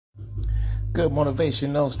Good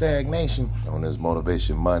motivation, no stagnation on this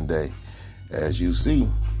Motivation Monday. As you see,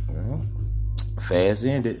 fast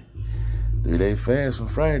ended. 3-day fast from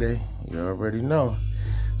Friday. You already know.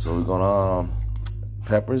 So we're gonna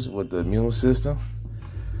peppers with the immune system.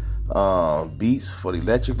 Beets for the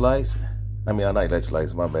electric lights. I mean, not electric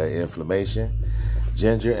lights, my bad. Inflammation.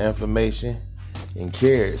 Ginger, inflammation. And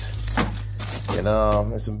carrots.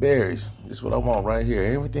 And some berries. This is what I want right here.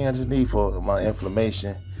 Everything I just need for my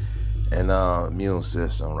inflammation and immune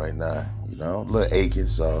system right now. You know, a little aching,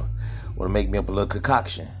 so want to make me up a little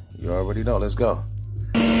concoction. You already know. Let's go.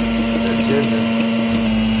 That ginger,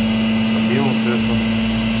 immune system.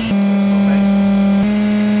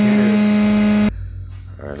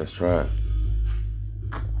 All right, let's try it.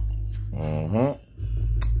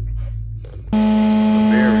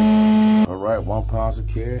 Berries. All right, 1 pound of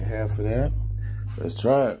carrot, half of that. Let's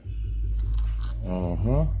try it.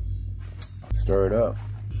 Stir it up.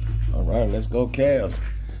 All right, let's go, calves.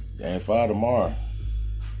 Game 5 tomorrow.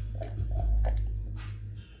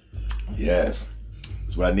 Yes,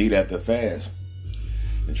 that's what I need after fast.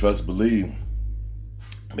 And trust, believe.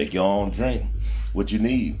 Make your own drink. What you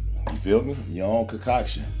need. You feel me? Your own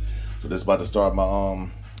concoction. So that's about to start my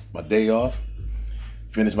my day off.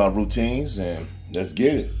 Finish my routines and let's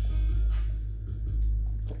get it.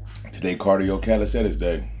 Today cardio calisthenics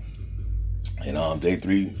day. And day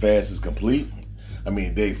 3 fast is complete. I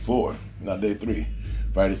mean day 4, not day 3.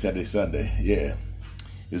 Friday, Saturday, Sunday. Yeah.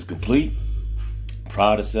 It's complete.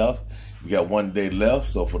 Proud of self. We got 1 day left.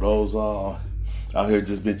 So for those out here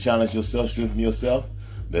just been challenge yourself, strengthen yourself,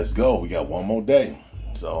 let's go. We got 1 more day.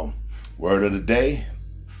 So word of the day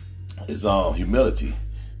is humility.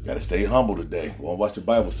 You gotta stay humble today. Go and watch the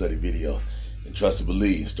Bible study video and trust and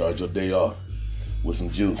believe. Start your day off with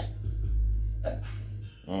some juice.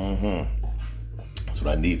 That's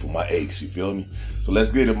what I need for my aches, you feel me? So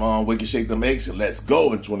let's get them on. We can shake them aches and let's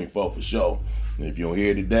go in 24 for sure. And if you don't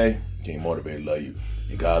hear it today, King Motivate love you.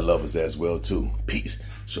 And God love us as well too. Peace.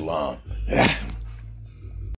 Shalom.